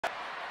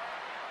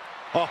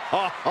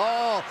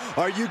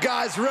Are you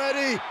guys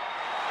ready?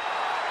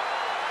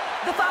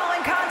 The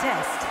following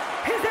contest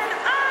is an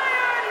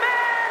Iron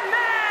Man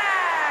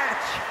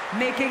match!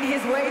 Making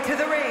his way to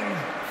the ring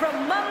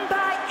from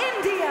Mumbai,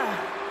 India,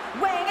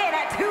 weighing in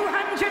at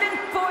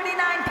 249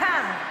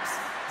 pounds,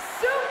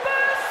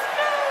 Super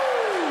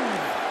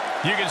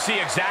Smooth! You can see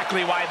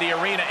exactly why the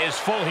arena is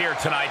full here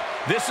tonight.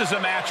 This is a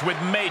match with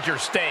major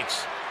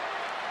stakes.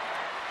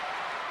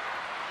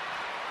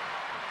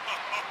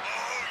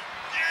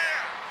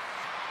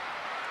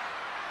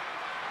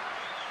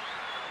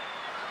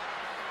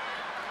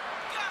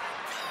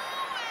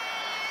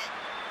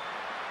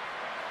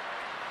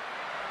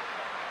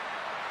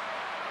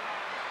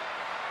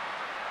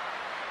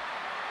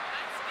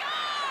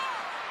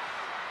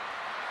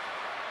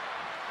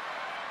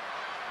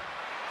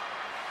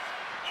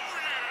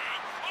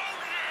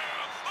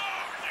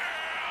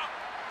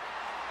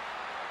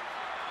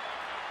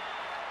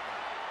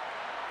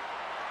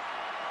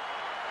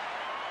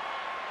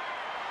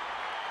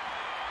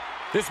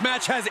 This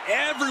match has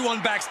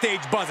everyone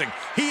backstage buzzing.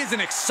 He is an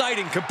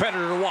exciting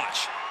competitor to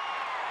watch.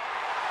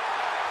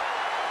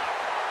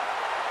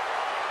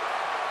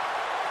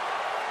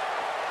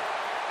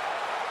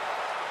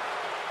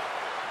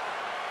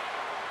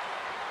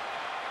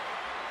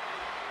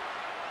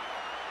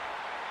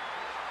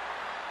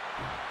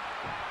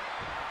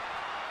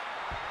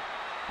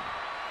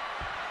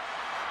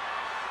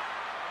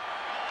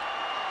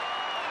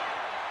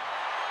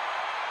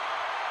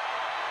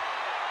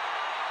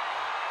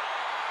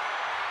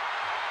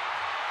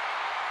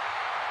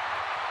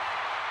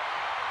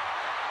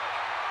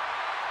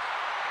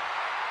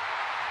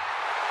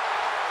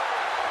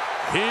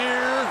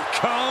 Here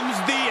comes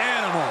the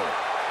animal.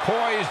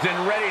 Poised and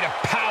ready to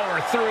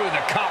power through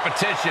the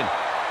competition.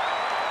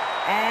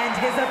 And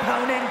his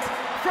opponent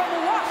from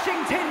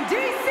Washington,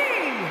 D.C.,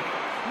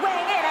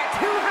 weighing in at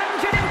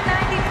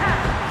 290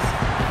 pounds,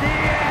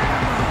 the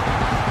Animal,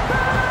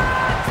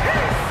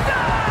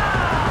 Batista!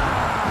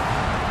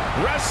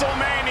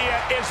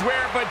 WrestleMania is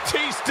where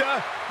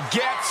Batista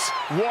gets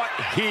what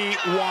he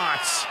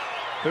wants.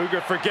 Who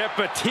could forget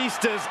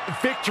Batista's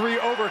victory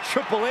over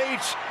Triple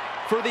H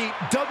for the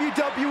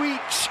WWE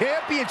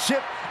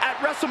Championship at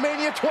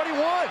WrestleMania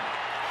 21.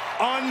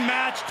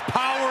 Unmatched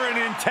power and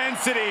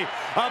intensity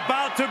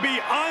about to be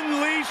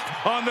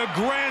unleashed on the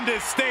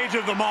grandest stage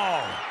of them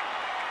all.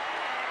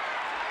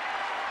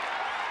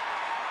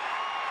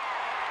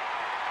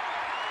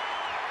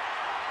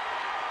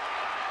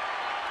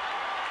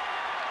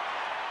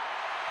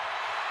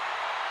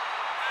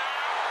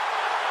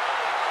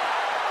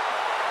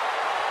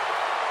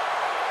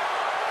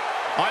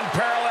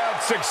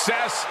 Unparalleled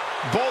success,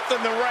 both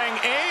in the ring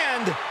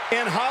and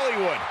in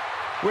Hollywood.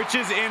 Which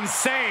is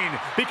insane,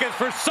 because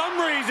for some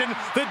reason,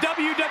 the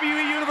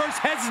WWE Universe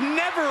has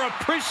never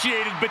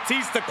appreciated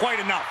Batista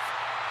quite enough.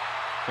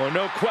 Well,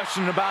 no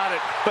question about it,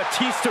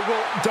 Batista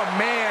will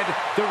demand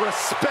the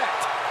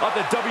respect of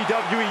the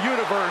WWE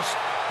Universe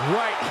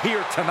right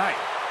here tonight.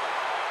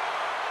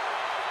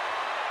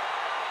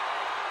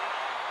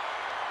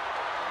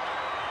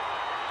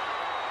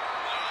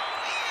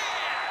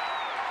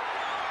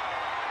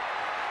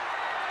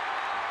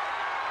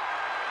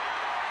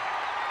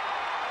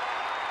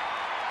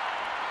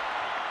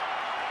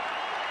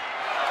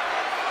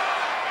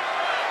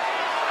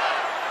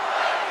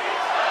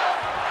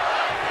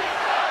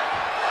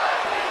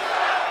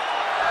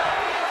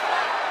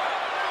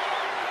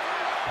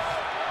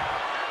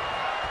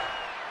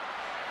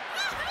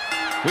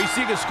 We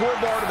see the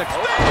scoreboard in the...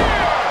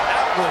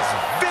 That was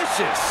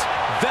vicious.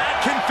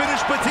 That can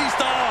finish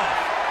Batista off.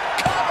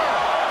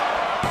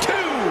 Cover. 2.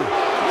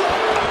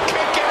 A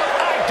kick out.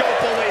 I don't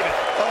believe it.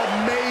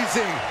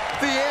 Amazing.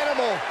 The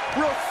Animal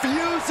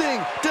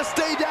refusing to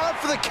stay down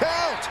for the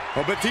count.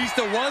 Well,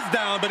 Batista was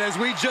down, but as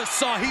we just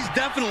saw, he's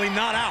definitely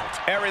not out.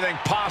 Everything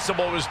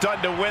possible was done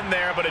to win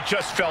there, but it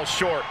just fell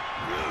short.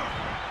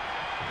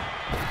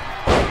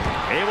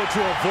 Able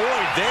to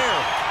avoid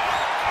there.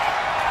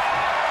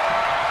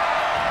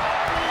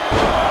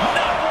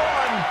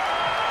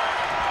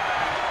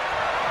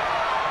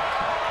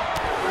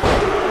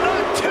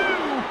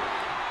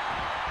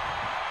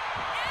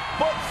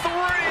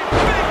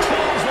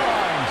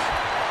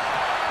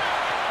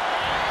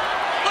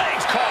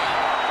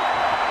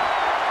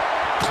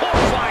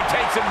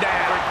 Him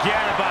down.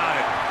 Forget about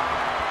it.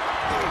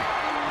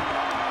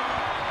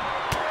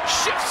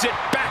 Shifts it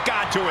back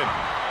onto him.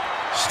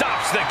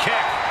 Stops the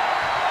kick.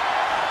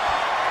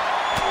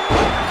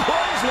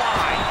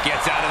 Clothesline.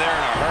 Gets out of there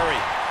in a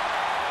hurry.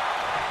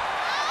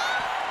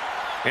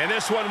 And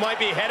this one might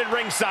be headed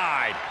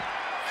ringside.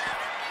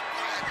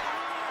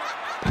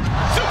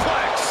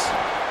 Suplex.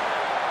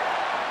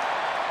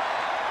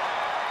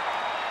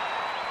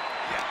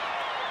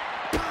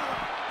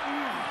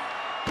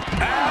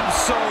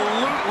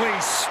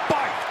 Absolutely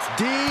spiked.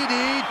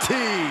 DDT.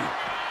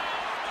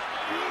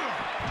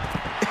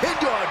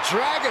 Into a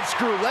dragon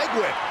screw leg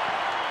whip.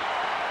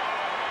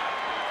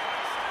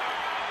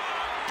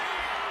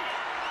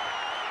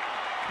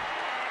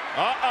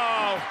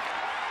 Uh-oh.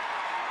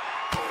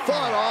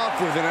 Fought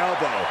off with an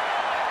elbow.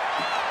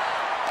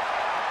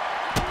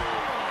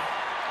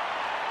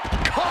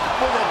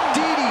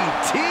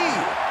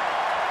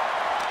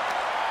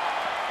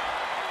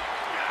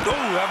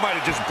 might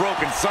have just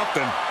broken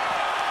something.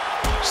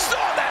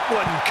 Saw that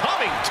one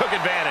coming, took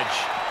advantage.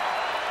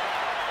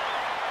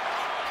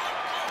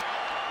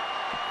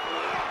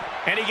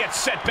 And he gets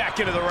set back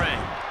into the ring.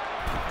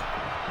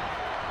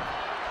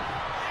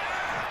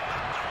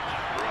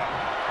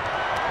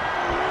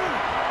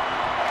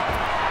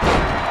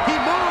 He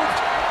moved,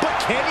 but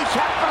can he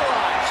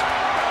capitalize?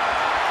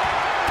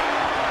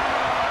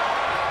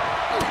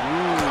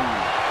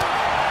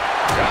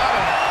 Got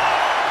him.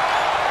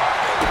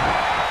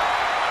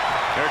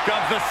 Here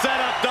comes the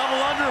setup,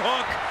 double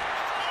underhook.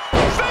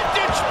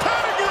 Vintage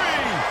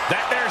pedigree!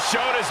 That there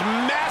showed as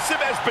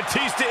massive as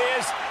Batista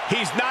is,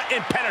 he's not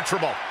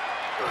impenetrable.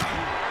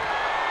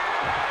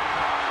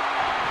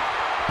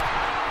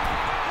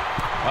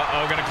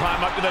 Uh-oh, gonna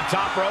climb up to the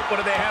top rope. What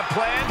do they have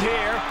planned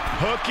here?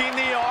 Hooking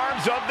the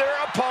arms of their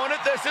opponent.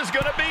 This is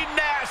gonna be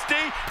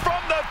nasty from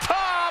the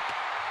top.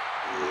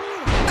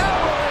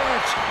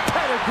 Avalanche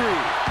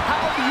pedigree.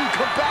 How do you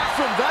come back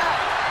from that?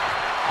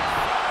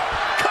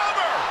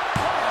 Cover!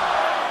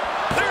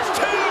 There's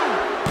two!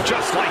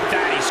 Just like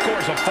that, he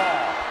scores a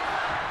fall.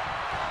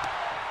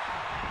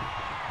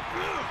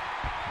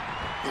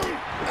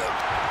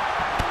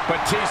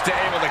 Batista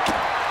able to...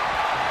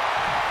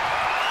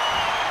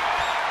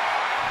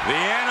 The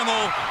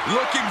Animal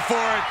looking for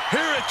it.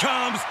 Here it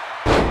comes.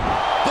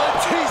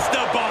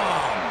 Batista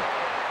bomb.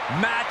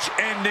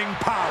 Match-ending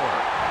power.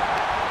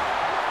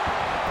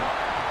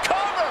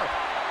 Cover!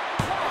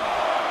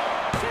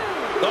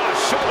 Oh,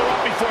 shoulder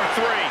up before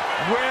three.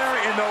 Where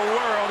in the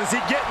world is he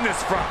getting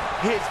this from?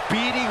 His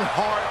beating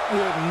heart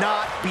will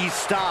not be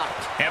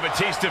stopped. And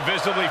Batista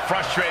visibly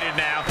frustrated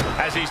now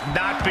as he's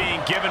not being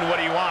given what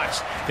he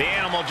wants. The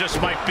Animal just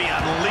might be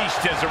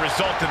unleashed as a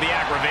result of the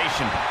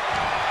aggravation.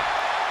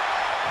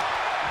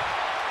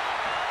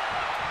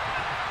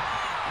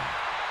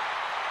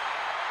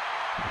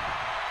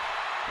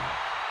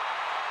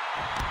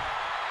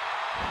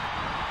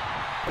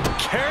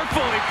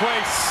 Carefully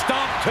placed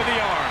stomp to the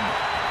arm.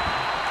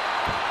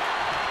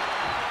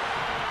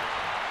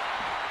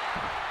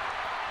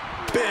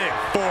 Big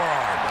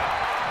forearm.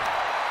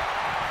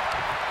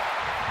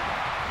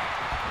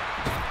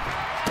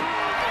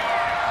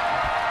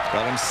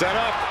 Got him set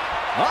up.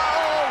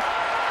 Uh-oh!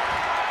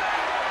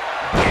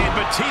 And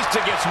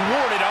Batista gets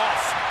warded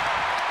off.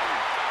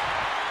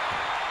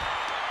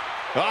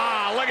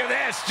 Ah, look at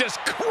this, just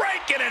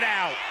cranking it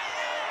out.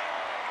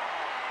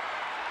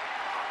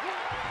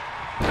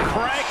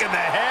 Cranking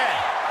the head.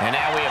 And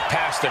now we have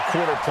passed the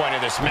quarter point of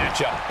this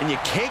matchup. And you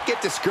can't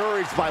get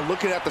discouraged by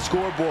looking at the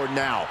scoreboard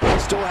now.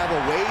 Still have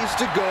a ways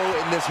to go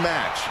in this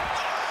match.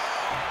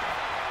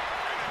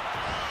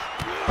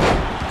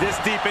 This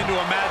deep into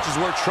a match is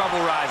where trouble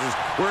rises,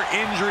 where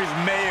injuries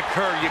may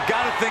occur. You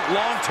got to think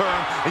long-term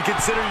and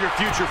consider your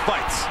future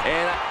fights.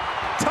 And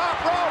top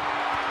rope.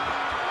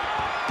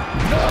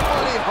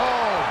 Nobody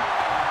home.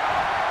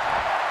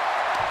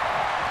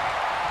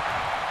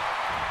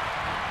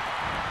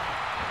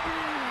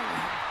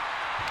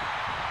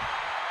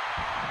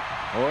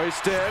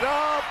 Hoisted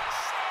up.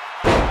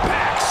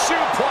 Back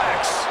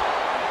suplex.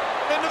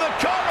 Into the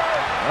cover.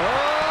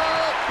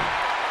 Up.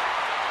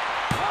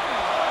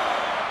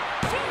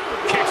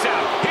 Kicks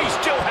out. He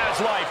still has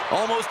life.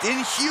 Almost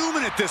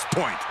inhuman at this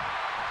point.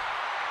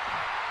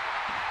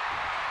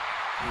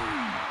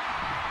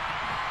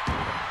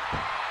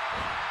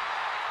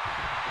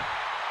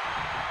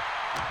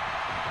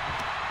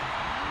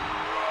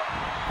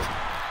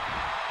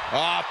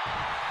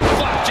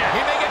 Flapjack.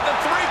 He may get the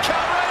 3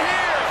 count right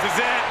here. This is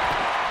it.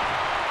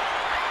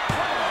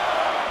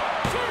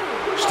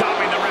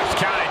 Stopping the ref's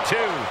count at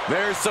 2.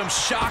 There's some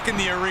shock in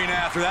the arena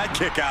after that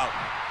kick out.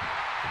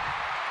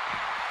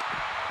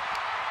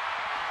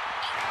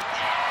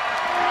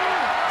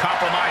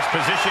 Compromised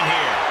position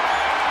here.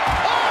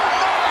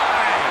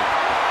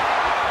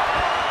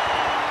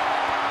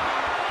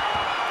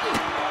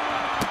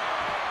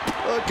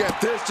 Look at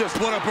this. Just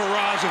What a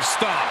barrage of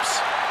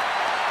stomps.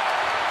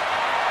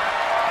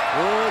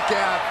 look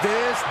at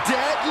this.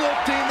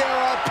 Deadlifting their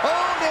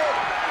opponent.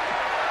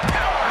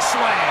 Power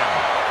slam.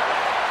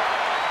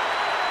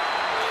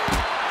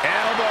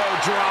 Elbow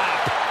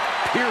drop.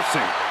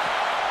 Piercing.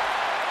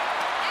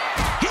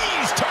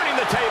 He's turning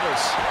the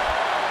tables.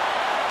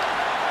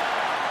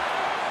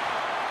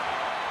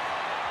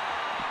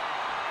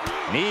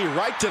 Knee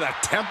right to the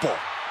temple.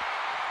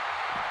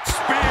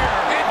 Spear.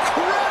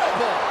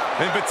 Incredible.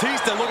 And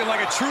Batista looking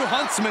like a true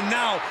huntsman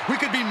now. We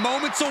could be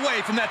moments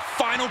away from that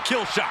final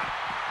kill shot.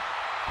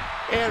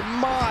 And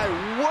my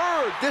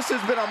word, this has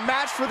been a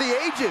match for the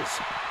ages.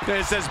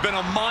 This has been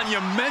a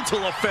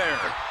monumental affair.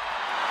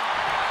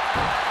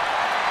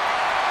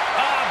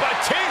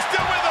 Batista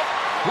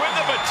with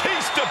a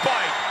Batista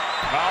bite.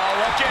 Oh,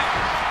 look at.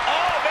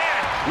 Oh,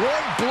 man.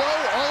 One blow,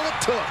 all it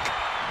took.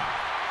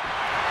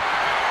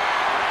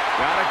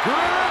 Got a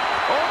grip.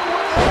 Oh,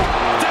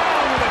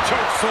 Down with a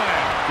choke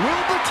slam.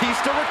 will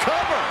Batista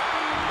recover?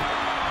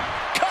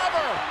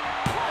 Cover.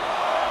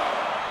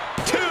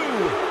 2.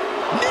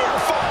 Near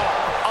fall.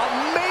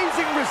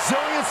 Amazing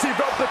resiliency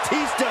from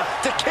Batista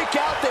to kick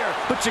out there,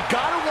 but you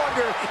gotta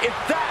wonder if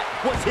that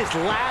was his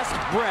last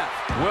breath.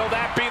 Will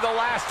that be the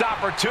last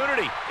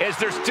opportunity? Is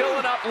there still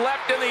enough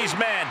left in these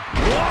men?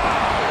 Whoa!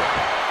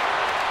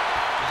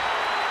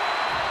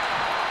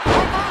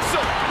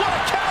 Reversal! What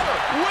a counter!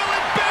 Will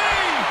it be?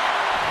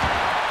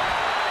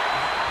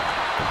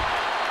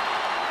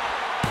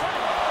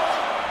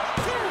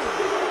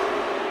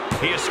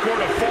 He has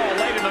scored a fall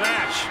late in the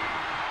match.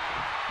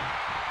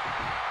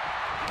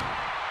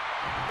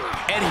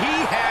 And he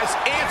has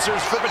answers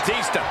for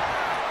Batista.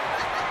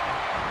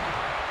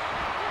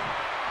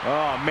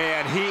 Oh,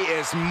 man, he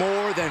is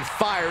more than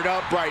fired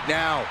up right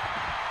now.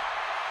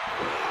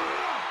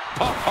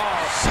 Oh,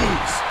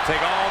 jeez.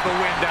 Take all the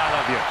wind out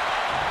of you.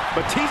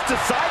 Batista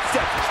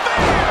sidesteps.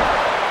 Spear!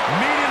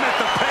 Meet him at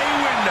the pay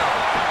window.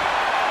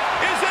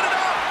 Is it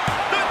enough?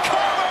 The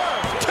cover!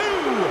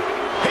 Two!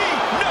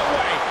 No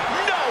way!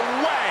 No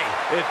way!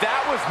 If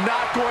that was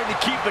not going to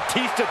keep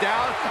Batista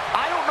down,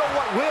 I don't know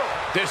what will.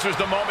 This was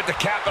the moment to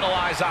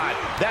capitalize on.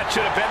 That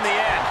should have been the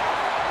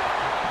end.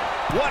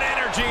 What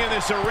energy in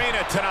this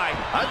arena tonight.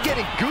 I'm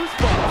getting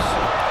goosebumps.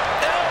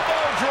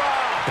 Elbow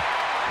drop!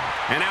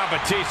 And now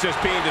Batista's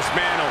being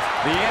dismantled.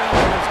 The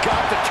animal has got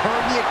to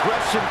turn the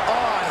aggression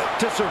on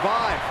to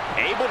survive.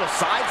 Able to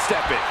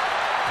sidestep it.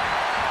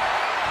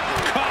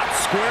 Caught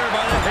square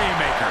by the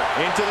haymaker.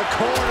 Into the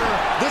corner.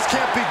 This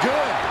can't be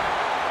good.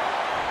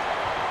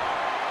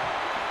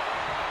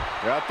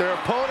 Got their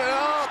opponent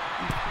up.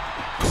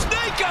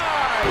 Snake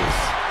eyes!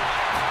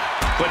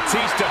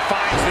 Batista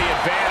finds the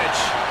advantage.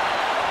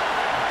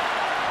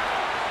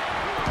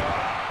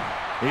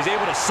 He's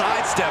able to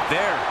sidestep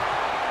there.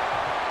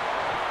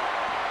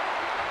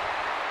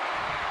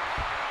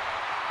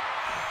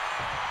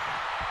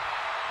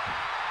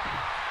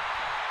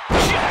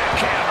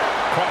 Jackhammer!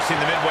 Crossing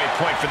the midway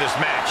point for this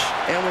match.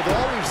 And with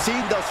all we've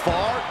seen thus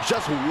far,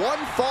 just one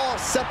fall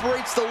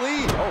separates the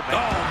lead. Oh,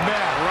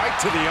 man, right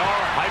to the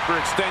arm.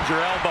 Hyperextend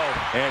your elbow.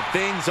 And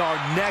things are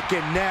neck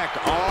and neck,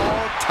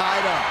 all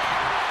tied up.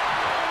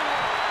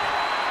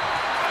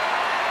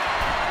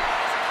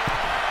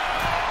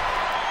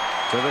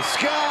 To the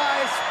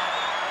skies.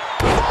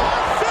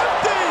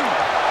 450!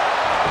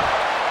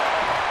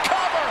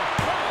 Cover!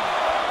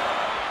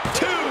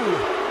 Two!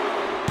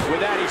 With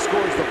that, he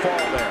scores the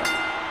fall there.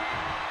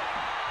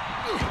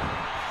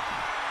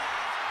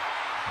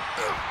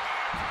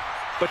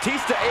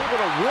 Batista able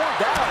to ward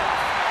that.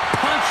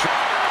 Punch.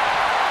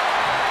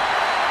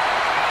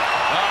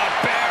 A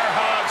bear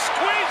hug,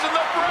 squeezing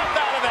the breath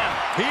out of them.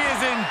 He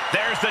is in.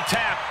 There's the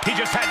tap. He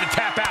just had to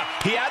tap out.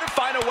 He had to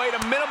find a way to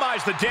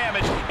minimize the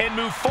damage and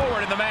move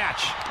forward in the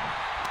match.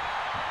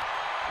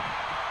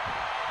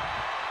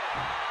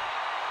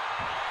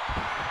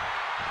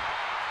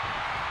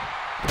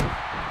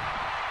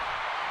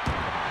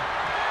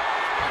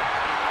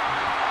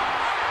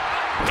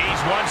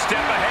 He's one step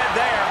ahead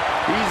there.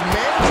 He's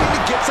managing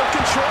to get some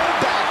control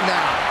back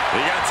now.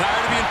 He got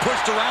tired of being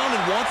pushed around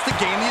and wants to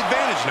gain the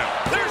advantage now.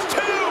 There's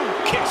two.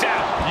 Kicks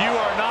out. You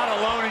are not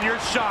alone in your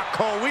shock,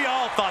 Cole. We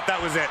all thought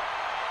that was it.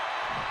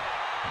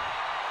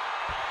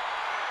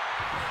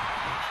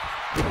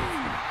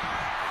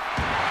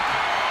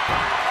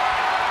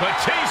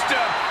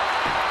 Batista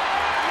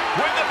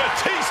with the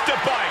Batista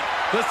bite.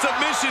 The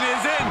submission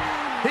is in.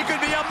 He could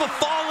be up a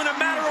fall in a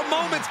matter of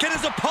moments. Can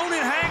his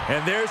opponent hang?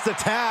 And there's the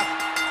tap.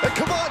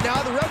 Come on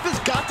now, the ref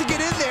has got to get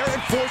in there and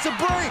force a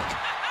break.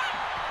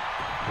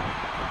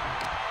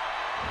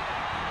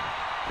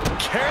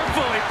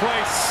 Carefully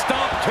placed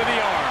stomp to the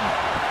arm.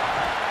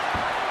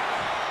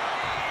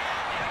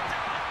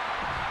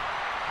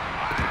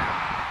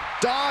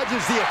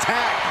 Dodges the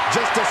attack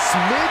just a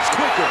smidge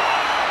quicker.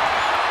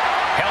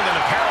 Held in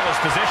a perilous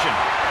position.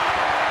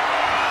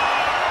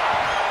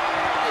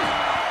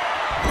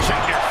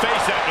 Check your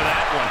face after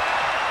that one.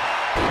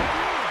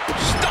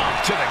 Stomp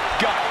to the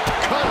gut.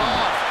 Cut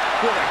off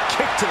with a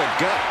kick to the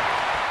gut.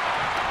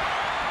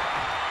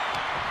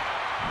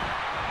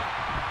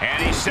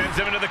 And he sends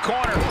him into the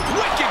corner.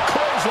 Wicked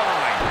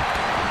clothesline.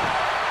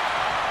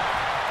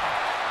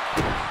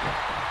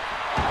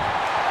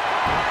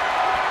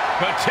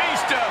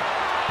 Batista.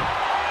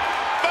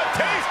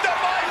 Batista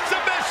by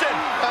submission.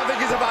 I think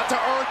he's about to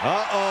earn.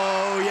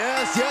 Uh-oh,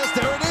 yes,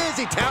 there it is.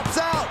 He taps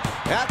out.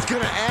 That's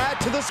going to add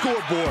to the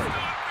scoreboard.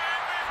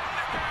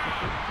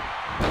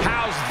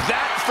 How's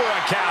that for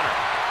a counter?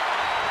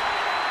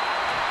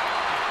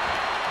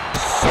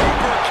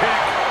 Super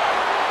kick.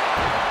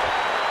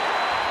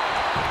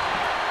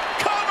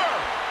 Cover!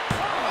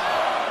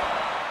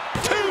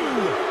 Two!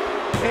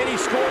 And he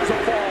scores a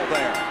fall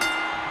there.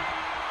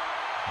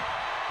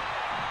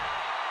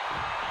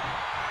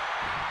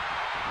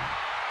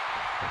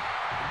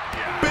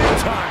 Big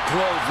time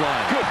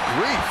clothesline. Good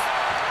grief.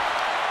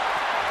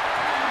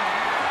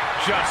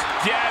 Just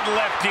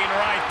deadlifting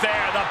right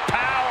there. The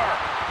power.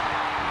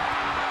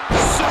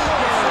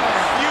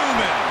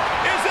 Superhuman.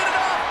 Is it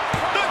enough?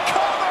 The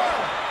cover.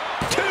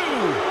 2,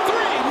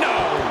 3. No.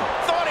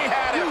 Thought he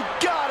had it. You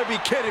gotta be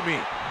kidding me.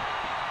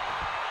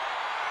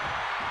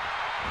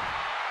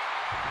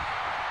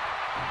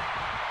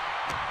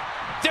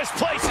 This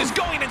place is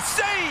going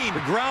insane. The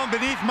ground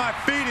beneath my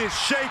feet is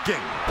shaking.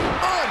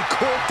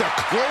 Uncorked a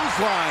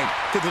clothesline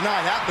to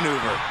deny that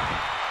maneuver.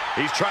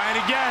 He's trying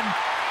again.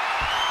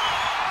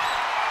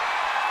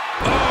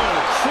 Oh,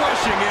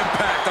 crushing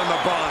impact on the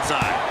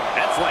bonsai.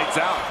 That's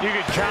lights out. You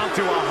could count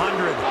to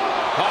 100.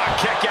 Oh,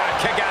 kick out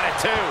at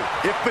 2.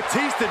 If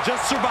Batista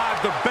just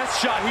survives the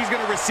best shot he's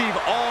going to receive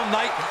all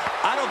night,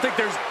 I don't think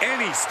there's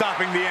any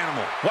stopping the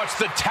animal. What's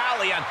the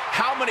tally on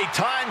how many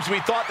times we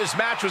thought this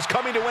match was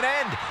coming to an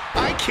end?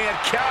 I can't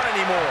count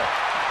anymore.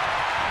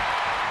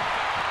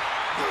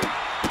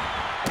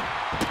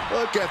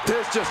 Look at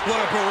this, just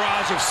What a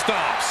barrage of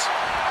stops.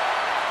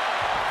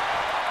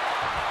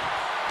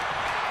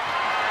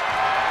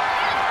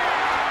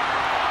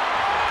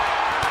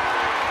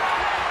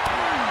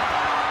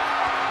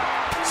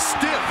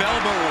 Stiff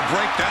elbow will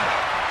break that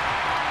up.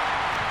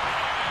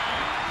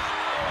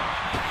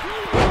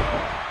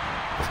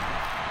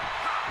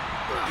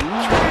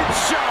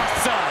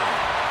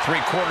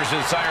 Three-quarters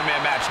of this Iron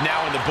Man match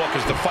now in the book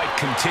as the fight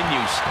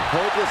continues.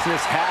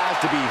 hopelessness has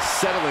to be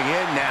settling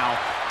in now,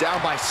 down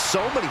by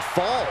so many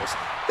falls.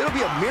 It'll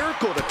be a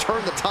miracle to turn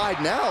the tide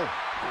now.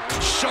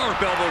 Sharp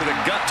elbow to the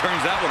gut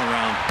turns that one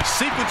around.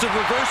 Sequence of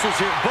reversals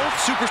here. Both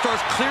superstars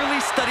clearly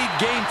studied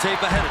game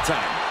tape ahead of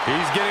time.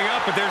 He's getting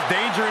up, but there's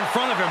danger in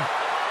front of him.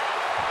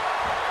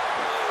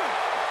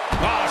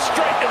 Oh,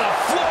 straight to the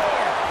floor.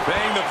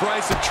 Paying the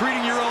price of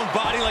treating your own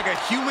body like a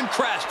human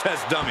crash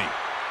test dummy.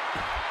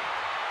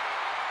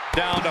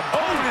 Down to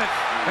opponent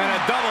and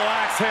a double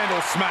axe handle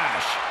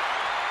smash.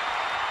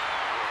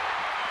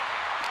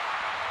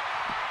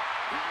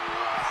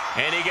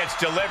 And he gets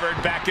delivered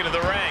back into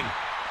the ring.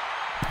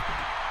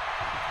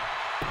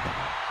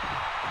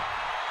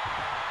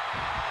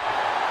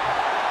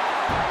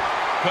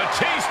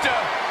 Batista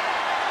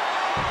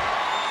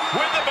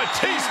with the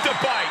Batista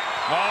bite.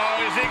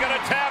 Oh, is he going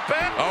to tap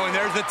in? Oh, and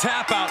there's the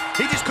tap out.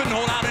 He just couldn't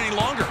hold out any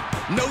longer.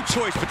 No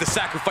choice but to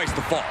sacrifice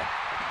the fall.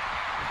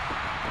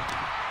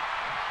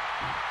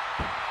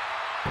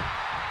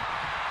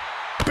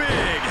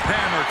 Big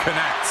hammer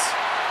connects.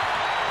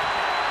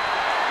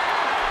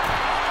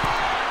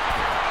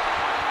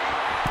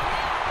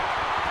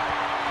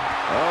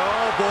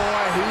 Oh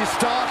boy, he's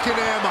stalking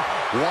him.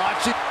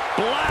 Watch it.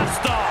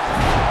 Blast off.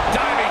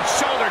 Diving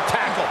shoulder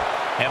tackle.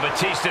 And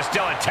Batista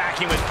still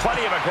attacking with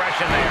plenty of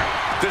aggression there.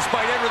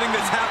 Despite everything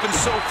that's happened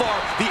so far,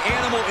 the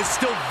animal is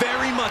still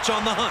very much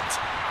on the hunt.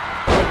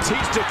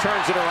 Batista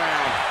turns it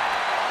around.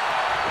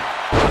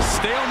 A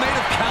stalemate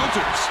of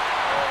counters.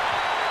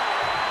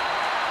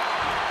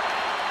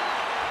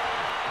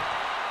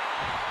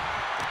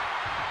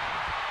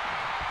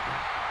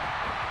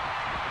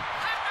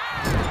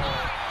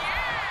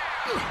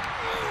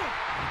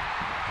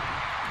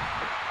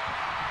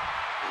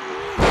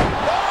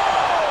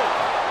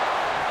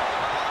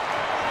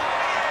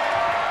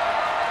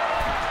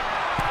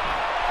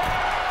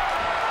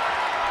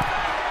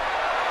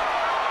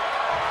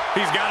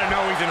 He's got to know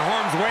he's in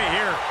harm's way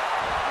here.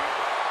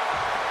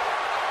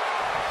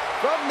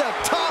 From the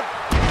top.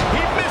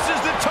 He misses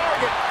the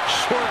target.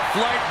 Short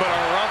flight, but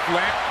a rough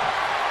land.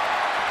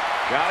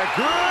 Got a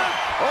grip.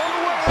 On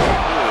the way.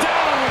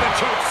 Down with a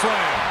choke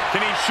slam.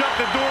 Can he shut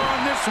the door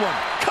on this one?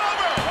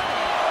 Cover.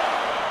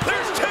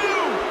 There's 2.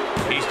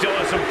 He still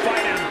has some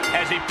fight in him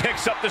as he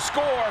picks up the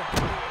score.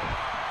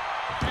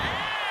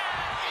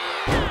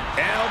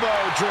 Elbow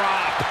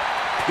drop.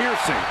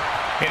 Piercing.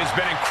 It has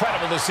been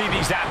incredible to see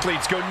these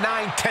athletes go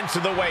 9/10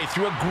 of the way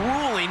through a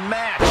grueling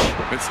match.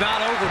 It's not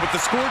over, but the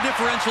score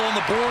differential on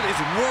the board is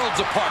worlds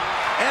apart.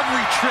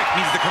 Every trick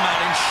needs to come out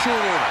in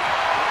short order.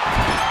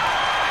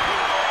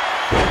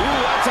 Ooh,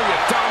 that's how you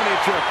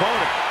dominate your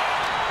opponent.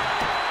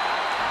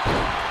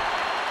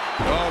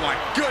 Oh, my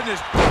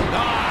goodness.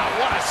 Ah,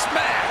 what a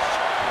smash.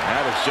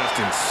 That is just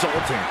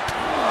insulting.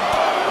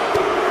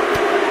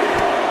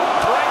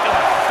 Right to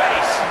the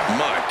face.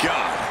 My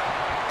God.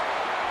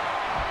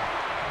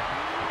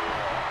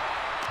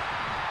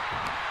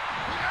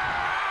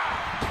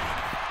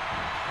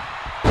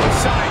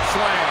 Side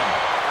slam.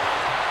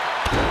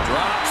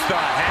 Drops the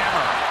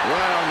hammer.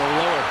 Right on the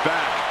lower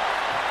back.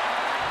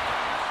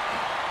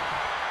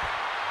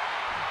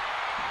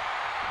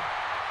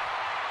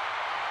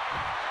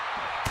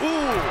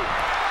 Ooh.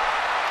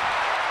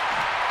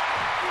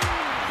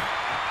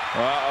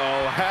 Uh-oh,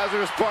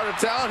 hazardous part of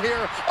town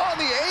here on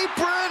the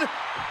apron.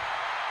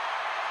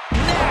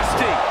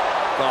 Nasty.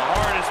 The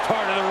hardest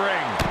part of the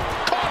ring.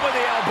 Caught with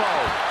the elbow.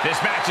 This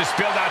match is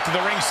spilled out to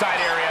the ringside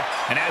area,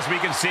 and as we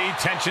can see,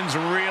 tension's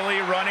really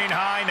running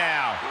high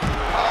now.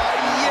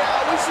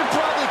 Yeah, we should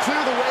probably clear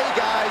the way,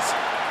 guys.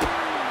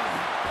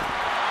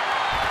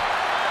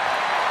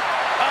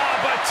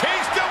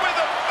 Batista with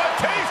a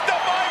Batista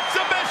mind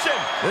submission.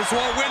 This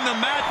won't win the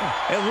match.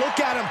 And look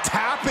at him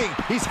tapping.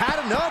 He's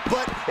had enough,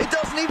 but it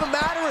doesn't even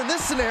matter in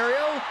this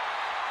scenario.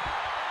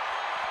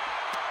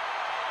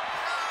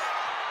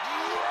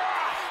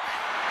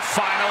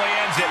 Finally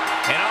ends it,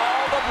 and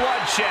all the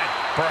bloodshed,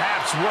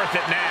 perhaps worth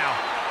it now.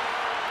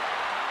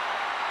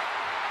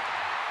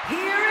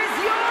 Here is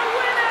your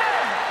winner,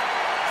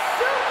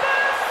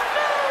 Super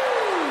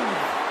Smooth.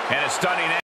 And a stunning